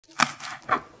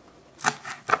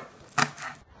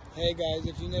Hey guys,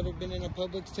 if you've never been in a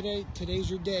Publix today, today's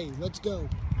your day. Let's go.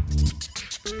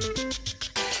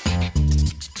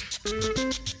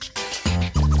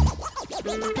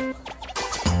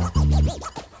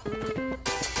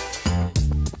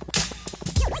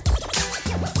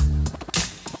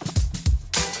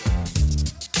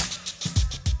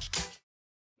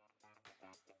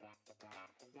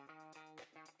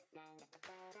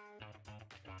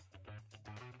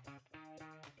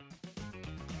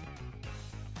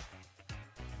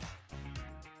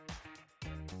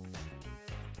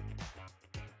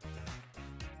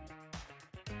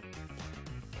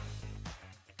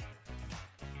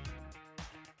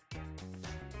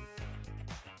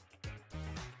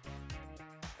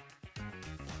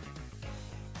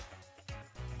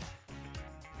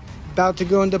 About to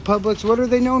go into Publix. What are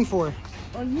they known for?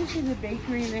 Well, usually the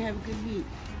bakery, and they have good meat.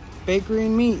 Bakery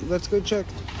and meat. Let's go check.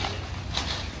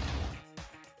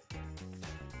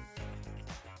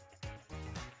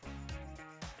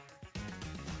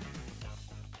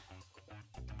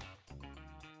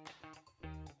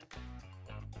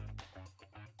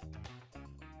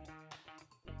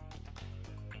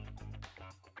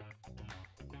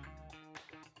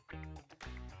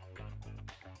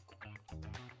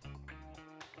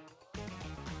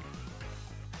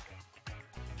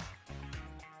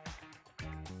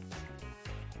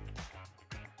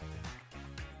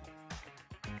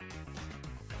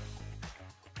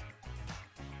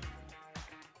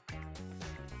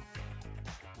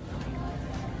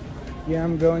 Yeah,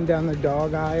 I'm going down the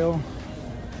dog aisle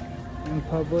in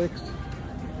Publix.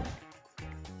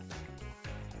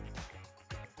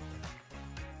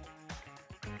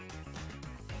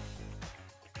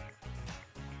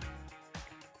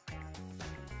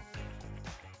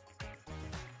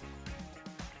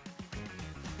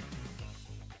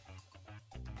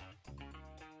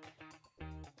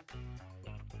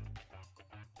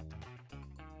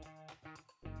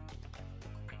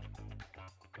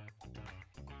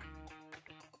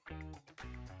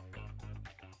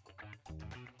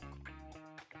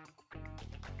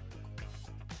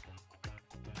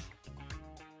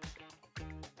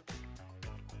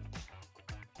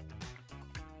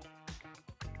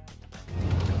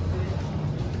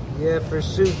 Yeah, for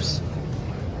soups.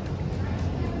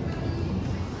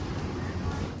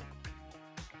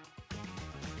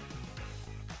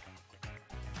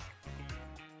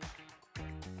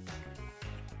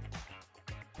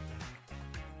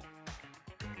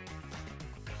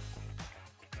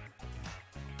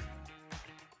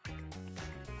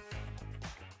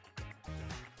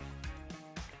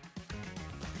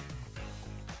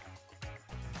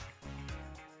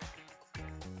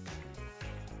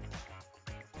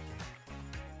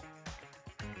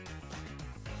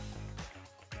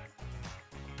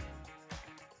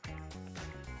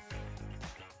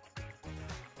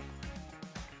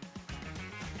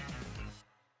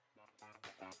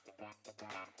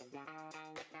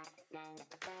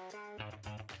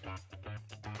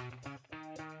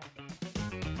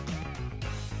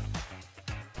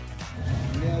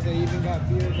 Yeah, they even got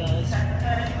beer, guys.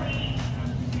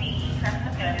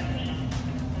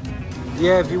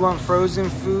 Yeah, if you want frozen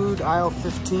food, aisle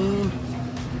 15.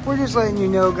 We're just letting you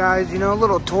know, guys, you know, a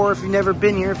little tour if you've never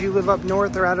been here, if you live up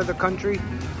north or out of the country.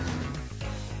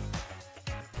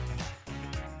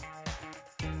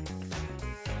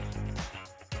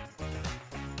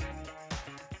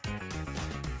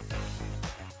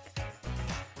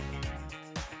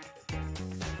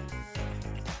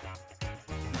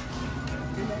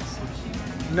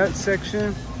 Nut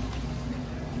section.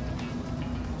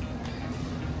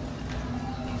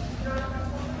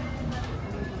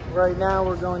 Right now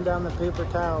we're going down the paper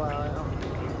towel aisle.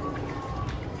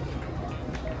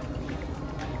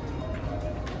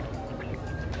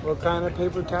 What kind of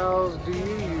paper towels do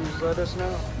you use? Let us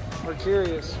know. We're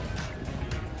curious.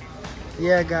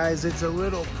 Yeah, guys, it's a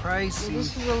little pricey. Well,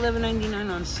 this is $11.99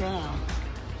 on sale.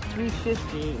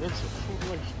 $3.50. It's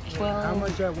like 12. How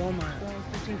much at Walmart?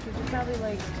 15, 50, probably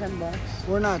like $10.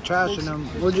 We're not trashing them.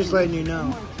 We're just letting you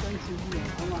know.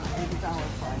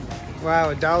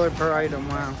 Wow, $1 per item.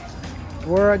 Wow.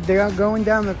 We're going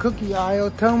down the cookie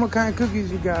aisle. Tell them what kind of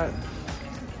cookies you got.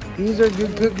 These are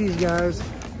good cookies, guys.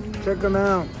 Check them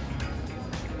out.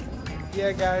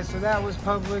 Yeah, guys, so that was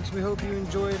Publix. We hope you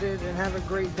enjoyed it and have a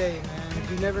great day, man.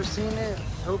 If you've never seen it,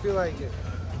 hope you like it.